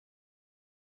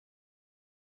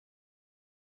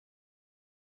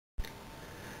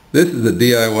This is a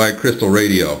DIY crystal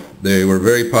radio. They were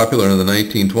very popular in the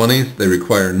 1920s. They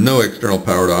require no external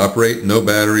power to operate, no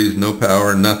batteries, no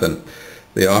power, nothing.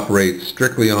 They operate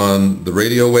strictly on the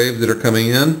radio waves that are coming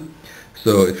in.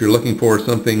 So if you're looking for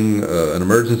something, an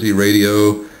emergency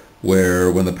radio where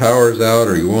when the power is out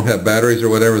or you won't have batteries or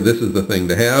whatever, this is the thing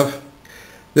to have.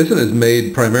 This one is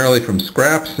made primarily from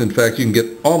scraps. In fact, you can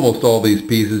get almost all these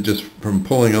pieces just from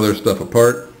pulling other stuff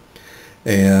apart.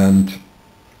 And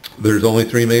there's only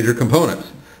three major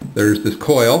components. There's this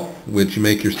coil, which you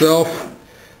make yourself.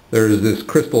 There's this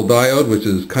crystal diode, which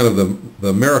is kind of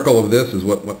the miracle of this, is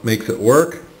what makes it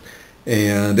work.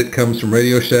 And it comes from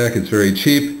Radio Shack. It's very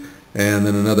cheap. And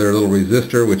then another little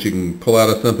resistor, which you can pull out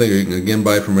of something, or you can again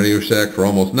buy from Radio Shack for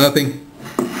almost nothing.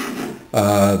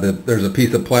 There's a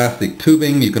piece of plastic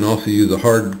tubing. You can also use a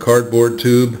hard cardboard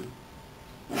tube.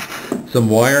 Some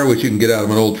wire, which you can get out of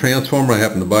an old transformer. I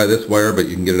happen to buy this wire, but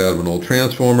you can get it out of an old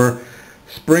transformer.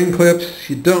 Spring clips.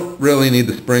 You don't really need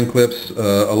the spring clips.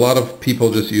 A lot of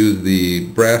people just use the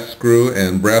brass screw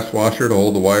and brass washer to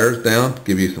hold the wires down, to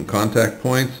give you some contact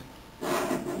points.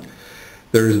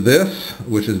 There's this,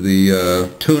 which is the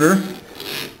tuner,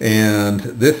 and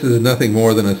this is nothing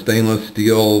more than a stainless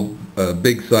steel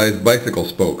big size bicycle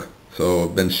spoke. So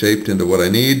it's been shaped into what I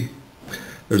need.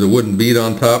 There's a wooden bead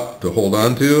on top to hold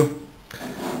on to.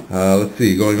 Let's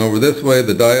see, going over this way,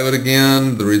 the diode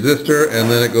again, the resistor,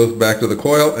 and then it goes back to the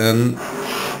coil, and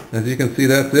as you can see,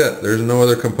 that's it. There's no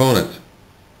other components.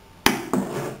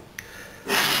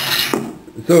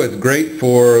 So it's great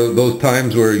for those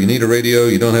times where you need a radio,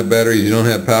 you don't have batteries, you don't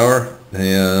have power,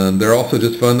 and they're also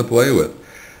just fun to play with.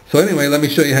 So anyway, let me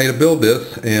show you how to build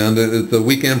this, and it's a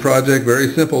weekend project, very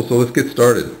simple, so let's get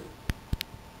started.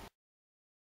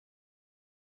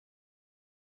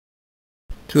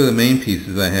 Two of the main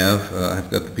pieces I have, I've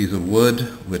got the piece of wood,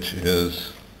 which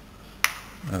is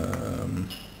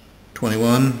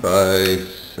 21 by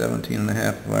 17 and a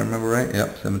half, if I remember right.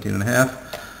 Yep, 17 and a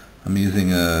half. I'm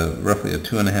using roughly a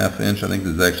 2.5 inch. I think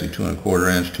this is actually 2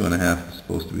 1/4 inch. 2.5 is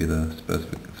supposed to be the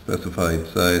specified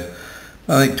size.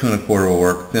 I think 2 1/4 will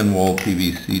work. Thin wall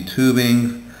PVC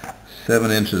tubing,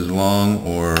 7 inches long,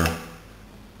 or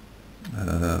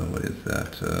what is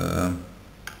that?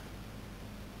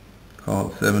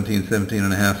 Call it 17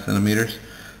 and a half centimeters.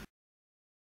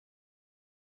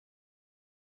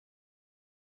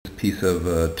 This piece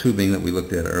of tubing that we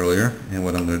looked at earlier, and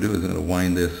what I'm going to do is I'm going to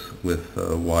wind this with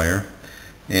wire,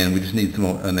 and we just need some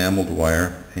enameled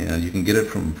wire, and you can get it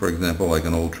from, for example, like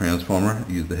an old transformer.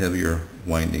 Use the heavier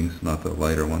windings, not the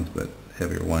lighter ones, but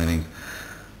heavier windings.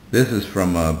 This is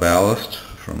from ballast,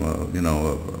 from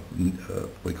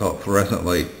we call it fluorescent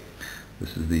light.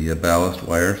 This is the ballast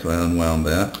wire, so I unwound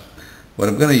that. What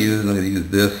I'm going to use,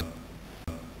 this.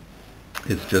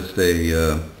 It's just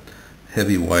a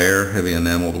heavy wire, heavy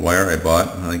enameled wire I bought.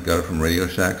 I got it from Radio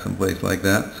Shack, someplace like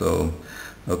that. So,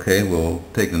 okay, we'll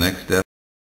take the next step.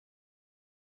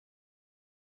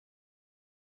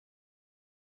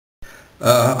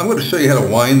 I'm going to show you how to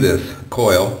wind this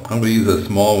coil. I'm going to use a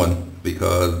small one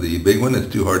because the big one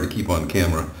is too hard to keep on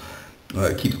camera.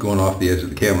 It keeps going off the edge of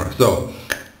the camera. So,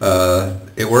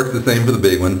 it works the same for the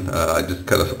big one. I just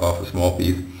cut off a small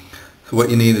piece. So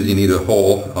what you need is you need a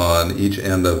hole on each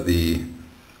end of the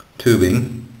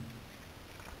tubing,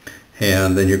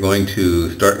 and then you're going to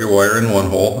start your wire in one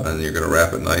hole, and you're going to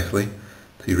wrap it nicely.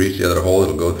 So you reach the other hole,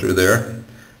 it'll go through there,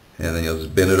 and then you'll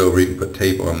just bend it over. You can put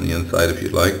tape on the inside if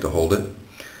you'd like to hold it.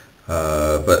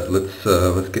 But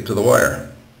let's get to the wire.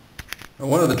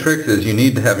 One of the tricks is you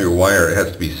need to have your wire, it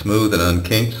has to be smooth and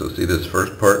unkinked. So see this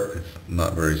first part, it's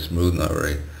not very smooth, not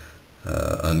very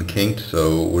unkinked,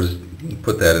 so we'll just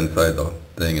put that inside the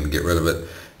thing and get rid of it.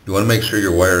 You want to make sure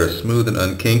your wire is smooth and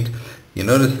unkinked. You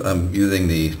notice I'm using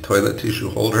the toilet tissue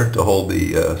holder to hold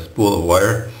the spool of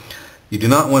wire. You do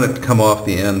not want it to come off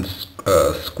the end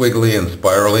squiggly and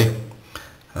spirally.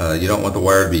 You don't want the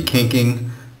wire to be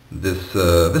kinking. This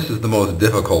is the most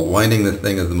difficult. Winding this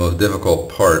thing is the most difficult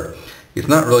part. It's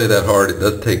not really that hard. It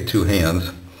does take two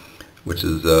hands, which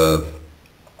is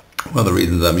one of the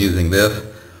reasons I'm using this.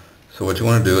 So what you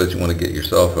want to do is you want to get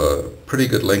yourself a pretty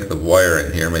good length of wire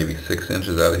in here, maybe 6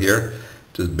 inches out of here.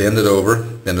 Just bend it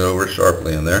over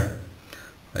sharply in there,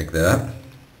 like that.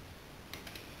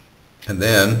 And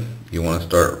then you want to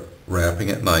start wrapping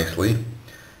it nicely,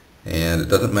 and it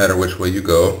doesn't matter which way you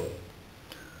go.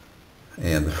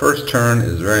 And the first turn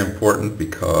is very important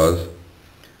because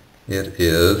it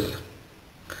is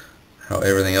how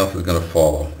everything else is going to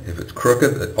follow. If it's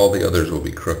crooked, all the others will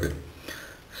be crooked.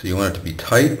 So you want it to be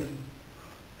tight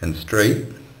and straight.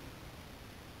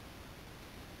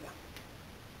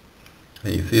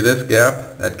 And you see this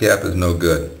gap? That gap is no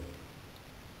good.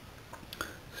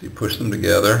 So you push them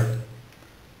together.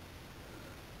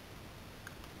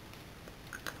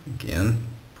 Again,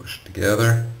 push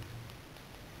together.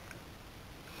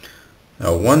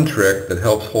 Now one trick that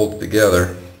helps hold it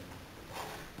together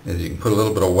is you can put a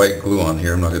little bit of white glue on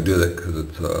here. I'm not going to do that because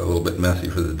it's a little bit messy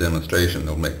for the demonstration.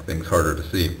 It'll make things harder to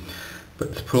see.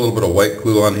 But just put a little bit of white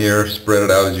glue on here, spread it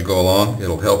out as you go along.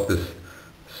 It'll help this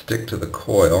stick to the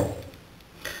coil.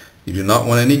 You do not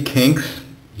want any kinks.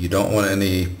 You don't want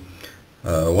any,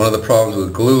 one of the problems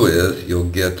with glue is you'll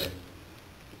get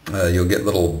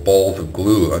little balls of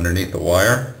glue underneath the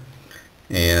wire,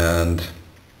 and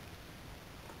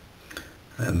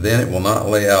then it will not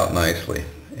lay out nicely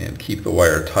and keep the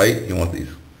wire tight. You want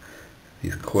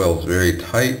these coils very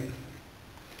tight.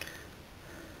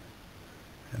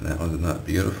 And that one's not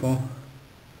beautiful.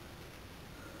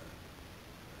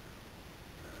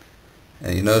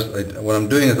 And you notice what I'm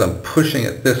doing is I'm pushing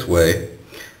it this way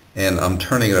and I'm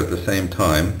turning it at the same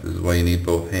time. This is why you need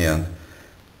both hands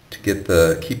to keep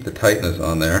the tightness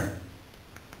on there.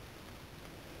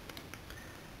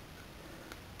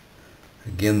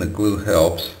 Again, the glue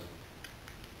helps.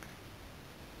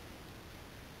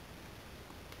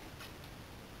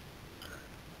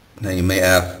 Now you may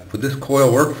ask, would this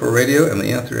coil work for radio? And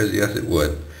the answer is yes, it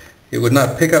would. It would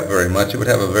not pick up very much. It would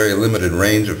have a very limited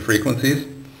range of frequencies.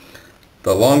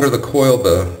 The longer the coil,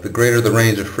 the greater the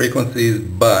range of frequencies,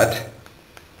 but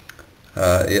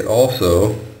it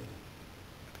also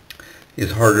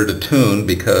is harder to tune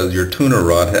because your tuner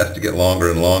rod has to get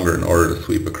longer and longer in order to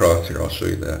sweep across here. I'll show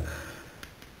you that,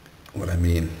 what I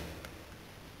mean.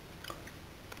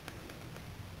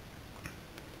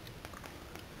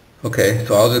 Okay,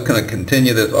 so I'm just going to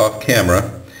continue this off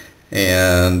camera,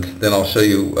 and then I'll show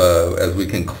you as we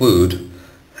conclude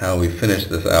how we finish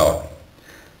this out.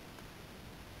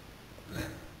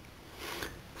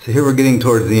 So here we're getting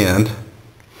towards the end.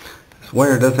 This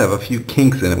wire does have a few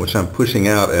kinks in it, which I'm pushing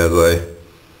out as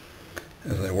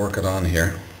I work it on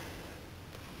here.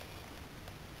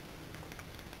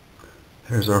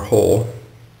 There's our hole.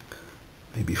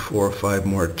 Maybe 4 or 5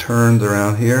 more turns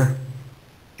around here.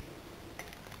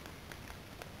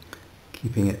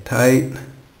 Keeping it tight.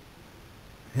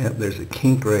 Yep, there's a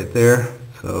kink right there.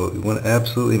 So you want to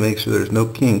absolutely make sure there's no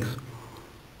kinks.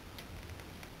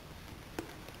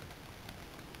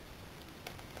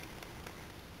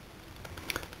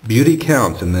 Beauty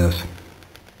counts in this.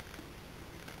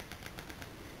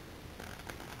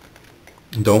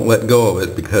 Don't let go of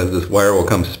it because this wire will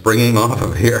come springing off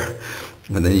of here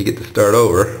and then you get to start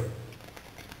over.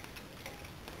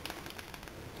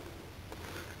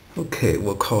 Okay,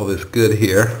 we'll call this good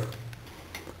here.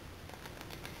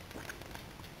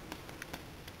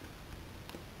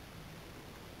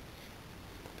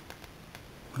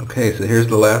 Okay, so here's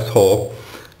the last hole.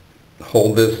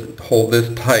 Hold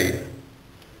this tight.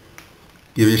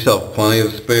 Give yourself plenty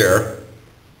of spare.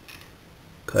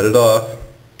 Cut it off.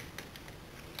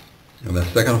 And the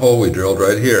second hole we drilled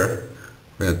right here,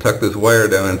 we're going to tuck this wire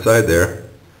down inside there.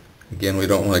 Again, we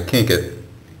don't want to kink it.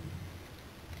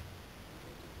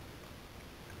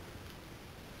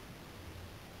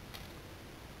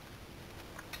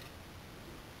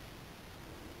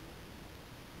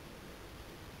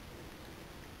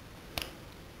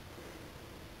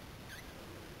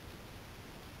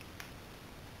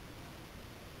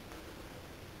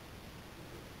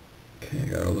 Okay, I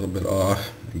got a little bit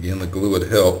off. Again, the glue would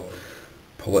help.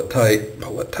 Pull it tight,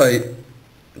 pull it tight.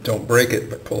 Don't break it,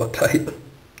 but pull it tight.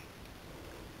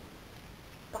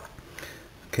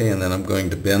 Okay, and then I'm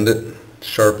going to bend it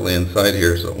sharply inside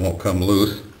here so it won't come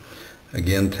loose.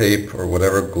 Again, tape or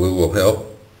whatever glue will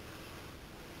help.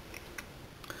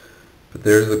 But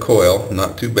there's the coil,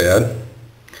 not too bad.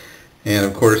 And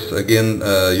of course, again,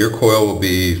 your coil will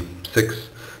be 6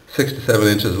 to 7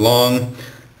 inches long.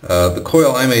 The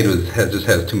coil I made just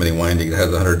has too many windings. It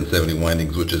has 170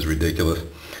 windings, which is ridiculous.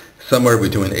 Somewhere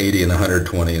between 80 and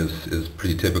 120 is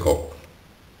pretty typical.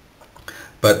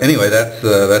 But anyway,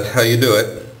 that's how you do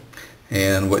it.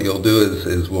 And what you'll do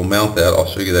is we'll mount that. I'll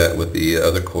show you that with the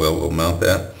other coil. We'll mount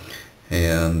that.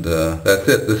 And that's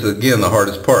it. This is, again, the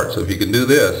hardest part. So if you can do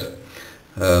this,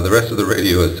 the rest of the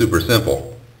radio is super simple.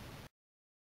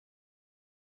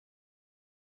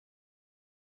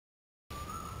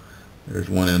 There's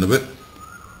one end of it.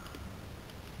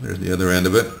 There's the other end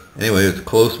of it. Anyway, it's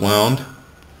close wound,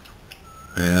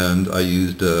 and I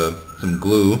used some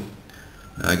glue.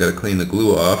 Now I got to clean the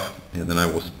glue off, and then I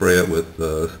will spray it with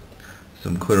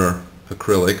some clear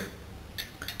acrylic,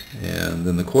 and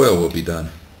then the coil will be done.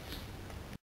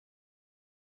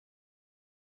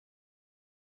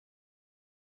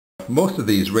 Most of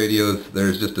these radios,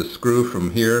 there's just a screw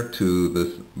from here to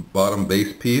this bottom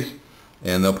base piece,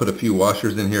 and they'll put a few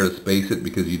washers in here to space it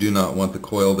because you do not want the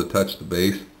coil to touch the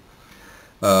base.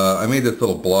 I made this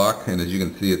little block, and as you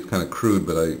can see it's kind of crude,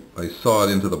 but I saw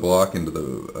it into the block, into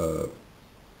the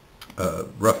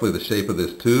roughly the shape of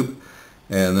this tube,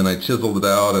 and then I chiseled it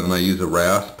out, and I use a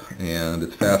rasp, and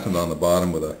it's fastened on the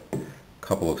bottom with a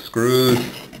couple of screws,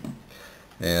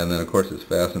 and then of course it's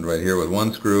fastened right here with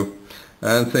one screw,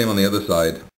 and same on the other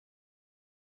side.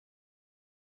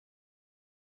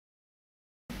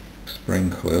 Spring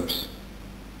clips,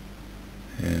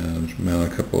 and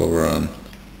mount a couple over on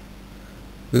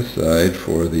this side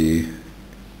for the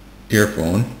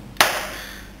earphone,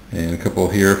 and a couple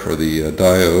here for the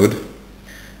diode,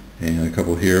 and a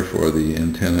couple here for the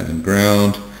antenna and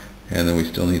ground, and then we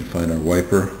still need to find our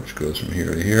wiper, which goes from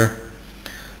here to here.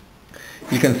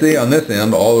 You can see on this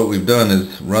end all that we've done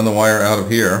is run the wire out of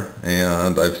here,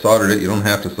 and I've soldered it. You don't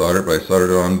have to solder it, but I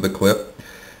soldered it onto the clip,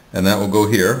 and that will go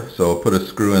here, so I'll put a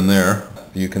screw in there.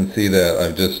 You can see that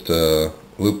I've just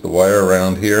looped the wire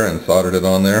around here and soldered it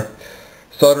on there.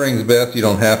 Soldering is best. You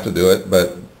don't have to do it,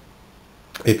 but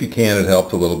if you can, it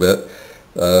helps a little bit.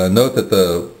 Note that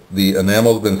the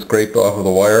enamel's been scraped off of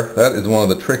the wire. That is one of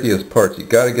the trickiest parts. You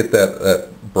got to get that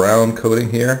brown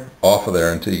coating here off of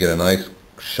there until you get a nice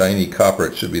shiny copper.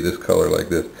 It should be this color like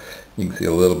this. You can see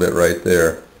a little bit right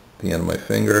there at the end of my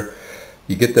finger.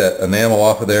 You get that enamel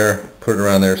off of there, put it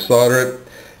around there, solder it.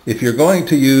 If you're going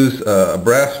to use a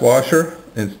brass washer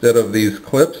instead of these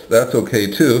clips, that's okay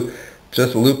too.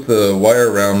 Just loop the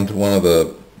wire around one of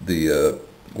the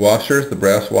washers, the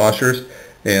brass washers,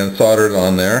 and solder it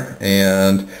on there.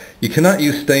 And you cannot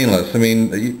use stainless. I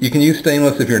mean, you can use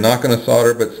stainless if you're not going to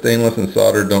solder, but stainless and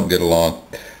solder don't get along.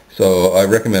 So I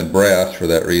recommend brass for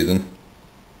that reason.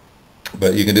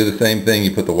 But you can do the same thing.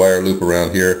 You put the wire loop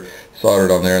around here, solder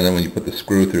it on there, and then when you put the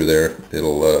screw through there,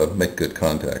 it'll make good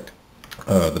contact.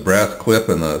 The brass clip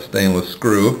and the stainless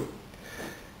screw.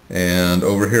 And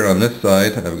over here on this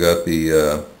side, I've got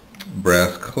the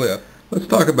brass clip. Let's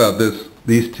talk about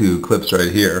these two clips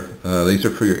right here. These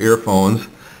are for your earphones.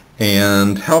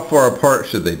 And how far apart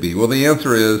should they be? Well, the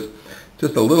answer is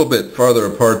just a little bit farther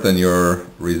apart than your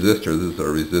resistor. This is our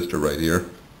resistor right here.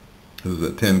 This is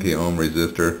a 10K ohm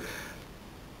resistor.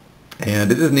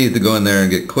 And it just needs to go in there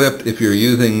and get clipped. If you're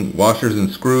using washers and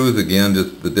screws, again,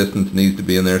 just the distance needs to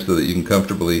be in there so that you can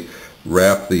comfortably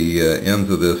wrap the ends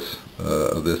of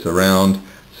this around.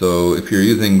 So if you're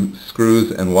using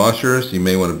screws and washers, you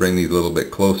may want to bring these a little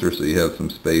bit closer so you have some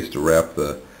space to wrap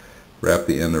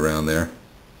the end around there.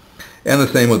 And the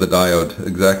same with the diode.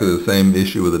 Exactly the same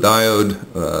issue with the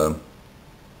diode.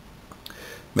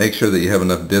 Make sure that you have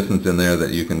enough distance in there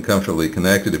that you can comfortably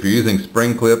connect it. If you're using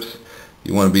spring clips,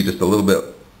 you want to be just a little bit,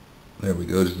 there we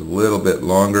go, just a little bit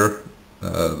longer.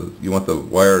 You want the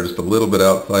wire just a little bit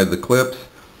outside the clips.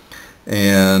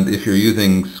 And if you're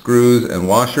using screws and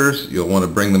washers, you'll want to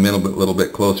bring them in a little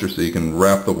bit closer so you can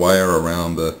wrap the wire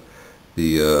around the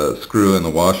screw and the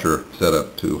washer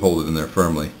setup to hold it in there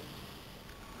firmly.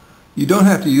 You don't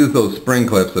have to use those spring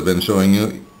clips I've been showing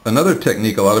you. Another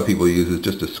technique a lot of people use is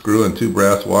just a screw and two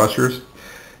brass washers.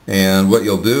 And what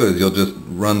you'll do is you'll just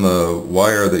run the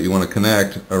wire that you want to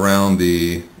connect around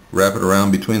wrap it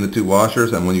around between the two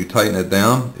washers, and when you tighten it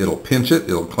down, it'll pinch it,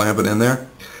 it'll clamp it in there.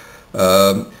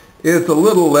 It's a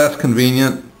little less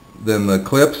convenient than the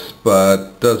clips,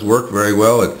 but does work very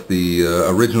well. It's the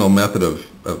original method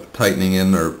of tightening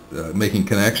in or making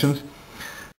connections.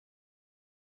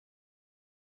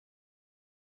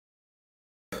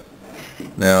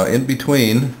 Now, in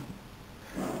between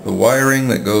the wiring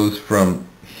that goes from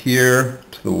here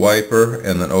to the wiper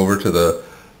and then over to the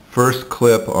first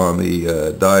clip on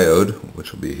the diode,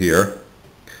 which will be here,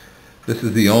 this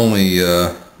is the only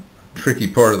tricky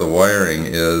part of the wiring.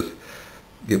 Is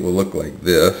it will look like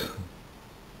this,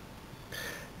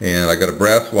 and I got a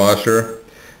brass washer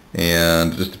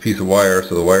and just a piece of wire,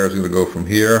 so the wire is going to go from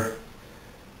here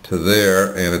to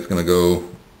there, and it's going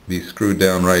to be screwed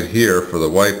down right here for the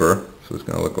wiper, so it's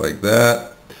going to look like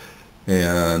that,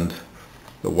 and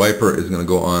the wiper is going to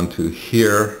go on to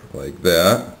here like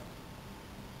that.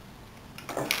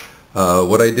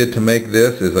 What I did to make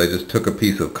this is I just took a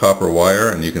piece of copper wire,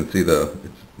 and you can see it's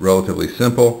relatively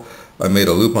simple. I made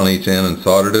a loop on each end and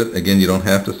soldered it. Again, you don't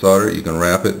have to solder it, you can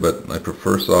wrap it, but I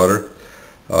prefer solder.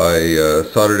 I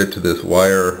soldered it to this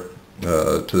wire,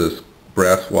 to this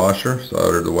brass washer,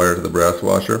 soldered the wire to the brass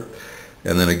washer,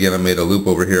 and then again I made a loop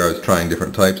over here. I was trying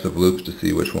different types of loops to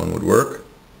see which one would work.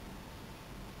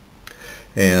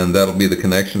 And that'll be the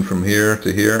connection from here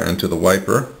to here and to the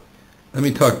wiper. Let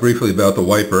me talk briefly about the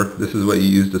wiper. This is what you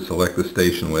use to select the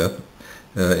station with.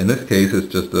 In this case, it's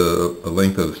just a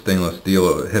length of stainless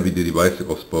steel, a heavy-duty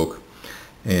bicycle spoke.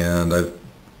 and I've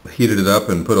heated it up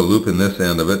and put a loop in this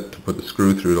end of it to put the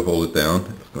screw through to hold it down.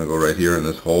 It's going to go right here in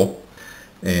this hole,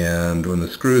 and when the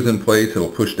screw is in place, it'll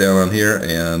push down on here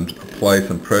and apply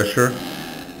some pressure,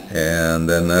 and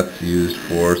then that's used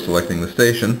for selecting the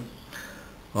station.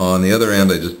 On the other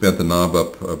end, I just bent the knob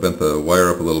up, bent the wire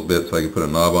up a little bit so I can put a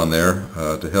knob on there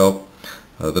to help.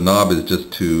 The knob is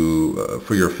just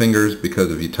for your fingers,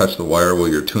 because if you touch the wire while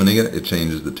you're tuning it, it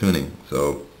changes the tuning.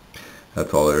 So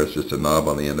that's all there is, just a knob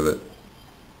on the end of it.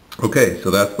 Okay, so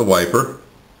that's the wiper.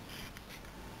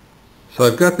 So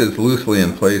I've got this loosely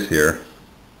in place here,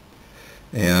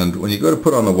 and when you go to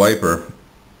put on the wiper,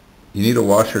 you need a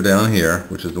washer down here,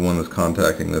 which is the one that's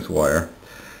contacting this wire.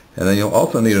 And then you'll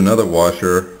also need another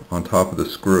washer on top of the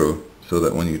screw, so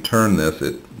that when you turn this,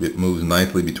 it moves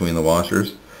nicely between the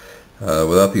washers.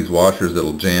 Without these washers,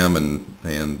 it'll jam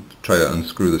and try to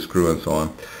unscrew the screw and so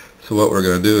on. So what we're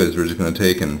going to do is we're just going to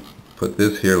take and put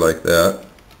this here like that,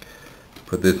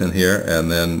 put this in here,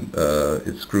 and then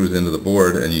it screws into the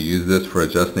board, and you use this for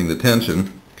adjusting the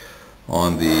tension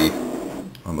on the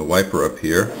wiper up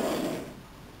here.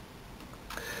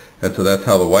 And so that's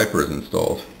how the wiper is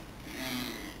installed.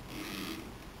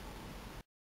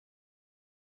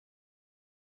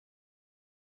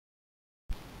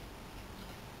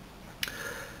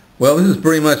 Well, this is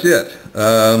pretty much it.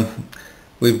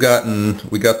 We got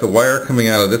the wire coming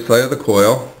out of this side of the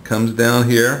coil, comes down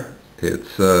here.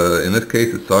 It's in this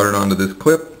case it's soldered onto this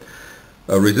clip.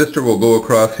 A resistor will go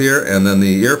across here, and then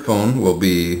the earphone will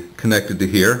be connected to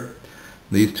here.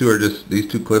 These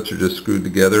two clips are just screwed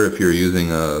together. If you're using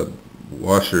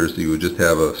washers, you would just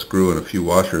have a screw and a few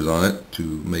washers on it to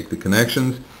make the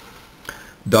connections.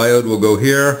 Diode will go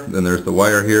here, then there's the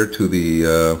wire here to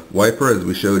the wiper as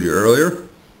we showed you earlier.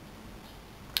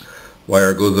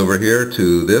 Wire goes over here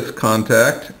to this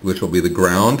contact, which will be the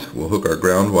ground. We'll hook our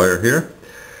ground wire here.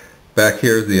 Back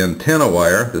here is the antenna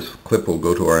wire. This clip will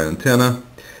go to our antenna,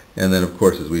 and then of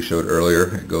course, as we showed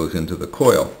earlier, it goes into the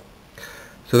coil.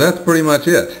 So that's pretty much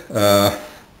it.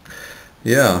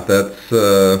 Yeah, that's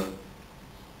the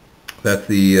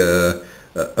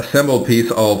assembled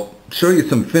piece. I'll show you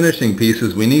some finishing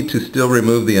pieces. We need to still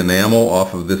remove the enamel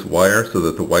off of this wire so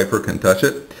that the wiper can touch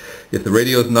it. If the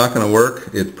radio is not going to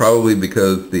work, it's probably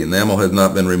because the enamel has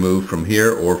not been removed from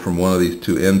here or from one of these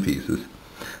two end pieces.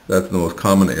 That's the most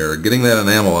common error. Getting that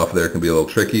enamel off there can be a little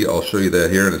tricky. I'll show you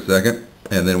that here in a second,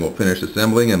 and then we'll finish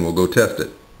assembling and we'll go test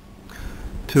it.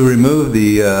 To remove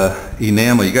the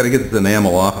enamel, you got to get this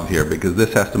enamel off of here, because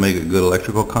this has to make a good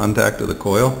electrical contact to the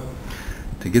coil.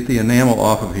 To get the enamel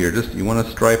off of here, you want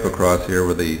to stripe across here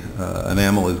where the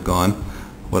enamel is gone.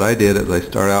 What I did is I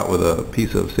start out with a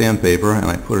piece of sandpaper, and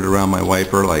I put it around my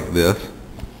wiper like this,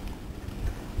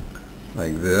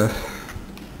 and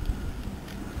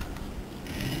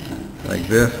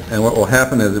what will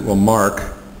happen is it will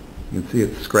mark. You can see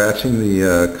it's scratching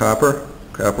the copper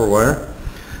wire,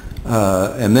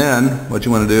 and then what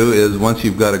you want to do is, once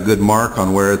you've got a good mark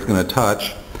on where it's going to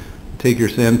touch, take your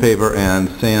sandpaper and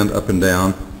sand up and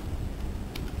down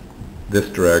this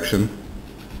direction.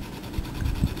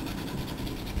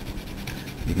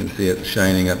 You can see it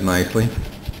shining up nicely.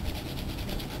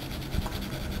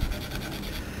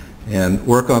 And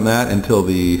work on that until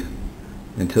you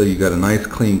got a nice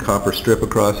clean copper strip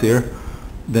across here.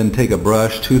 Then take a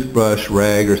brush, toothbrush,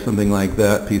 rag, or something like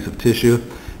that, piece of tissue,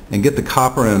 and get the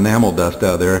copper and enamel dust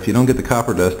out of there. If you don't get the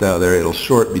copper dust out of there, it'll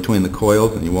short between the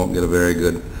coils and you won't get a very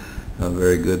good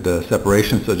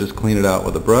separation. So just clean it out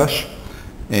with a brush,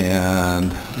 and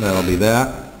that'll be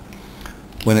that.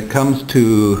 When it comes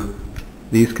to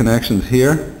these connections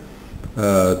here,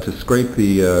 to scrape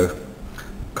the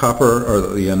copper or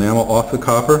the enamel off the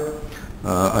copper,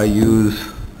 I use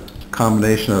a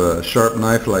combination of a sharp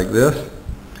knife like this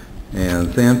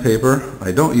and sandpaper.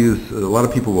 I don't use, a lot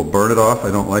of people will burn it off.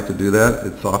 I don't like to do that.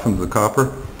 It softens the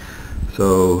copper.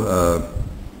 So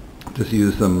just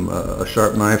use a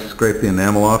sharp knife, scrape the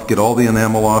enamel off, get all the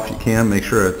enamel off you can, make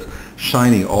sure it's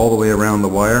shiny all the way around the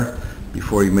wire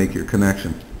before you make your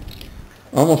connection.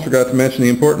 Almost forgot to mention the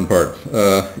important part.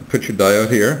 Put your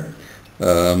diode here.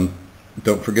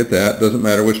 Don't forget that. Doesn't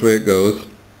matter which way it goes.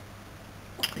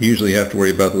 Usually you have to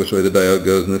worry about which way the diode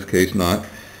goes, in this case not.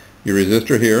 Your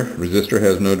resistor here. Resistor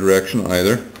has no direction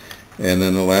either. And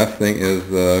then the last thing is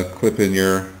clip in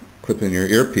your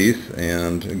earpiece,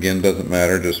 and again, doesn't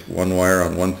matter, just one wire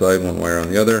on one side, one wire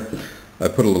on the other. I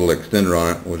put a little extender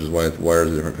on it, which is why the wire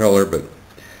is a different color, but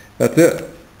that's it.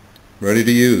 Ready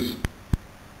to use.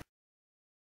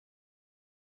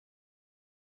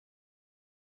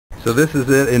 So this is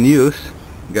it in use.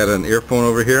 Got an earphone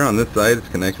over here on this side, it's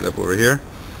connected up over here.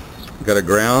 Got a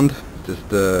ground just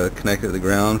connected to the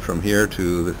ground from here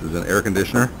to, this is an air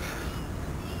conditioner.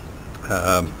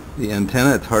 The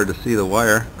antenna, it's hard to see the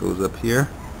wire, goes up here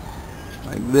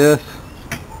like this.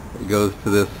 It goes to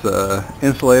this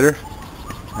insulator,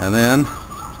 and then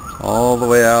all the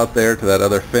way out there to that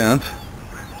other fence.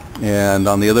 And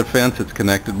on the other fence it's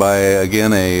connected by,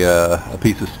 again, a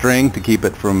piece of string to keep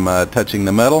it from touching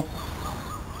the metal.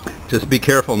 Just be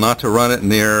careful not to run it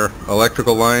near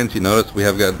electrical lines. You notice we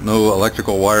have got no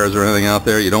electrical wires or anything out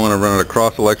there. You don't want to run it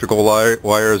across electrical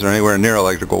wires or anywhere near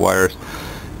electrical wires.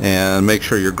 And make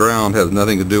sure your ground has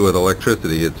nothing to do with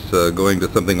electricity. It's going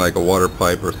to something like a water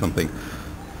pipe or something.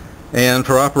 And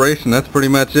for operation, that's pretty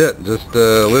much it. Just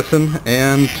listen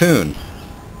and tune.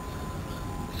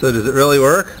 So does it really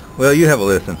work? Well, you have a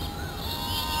listen.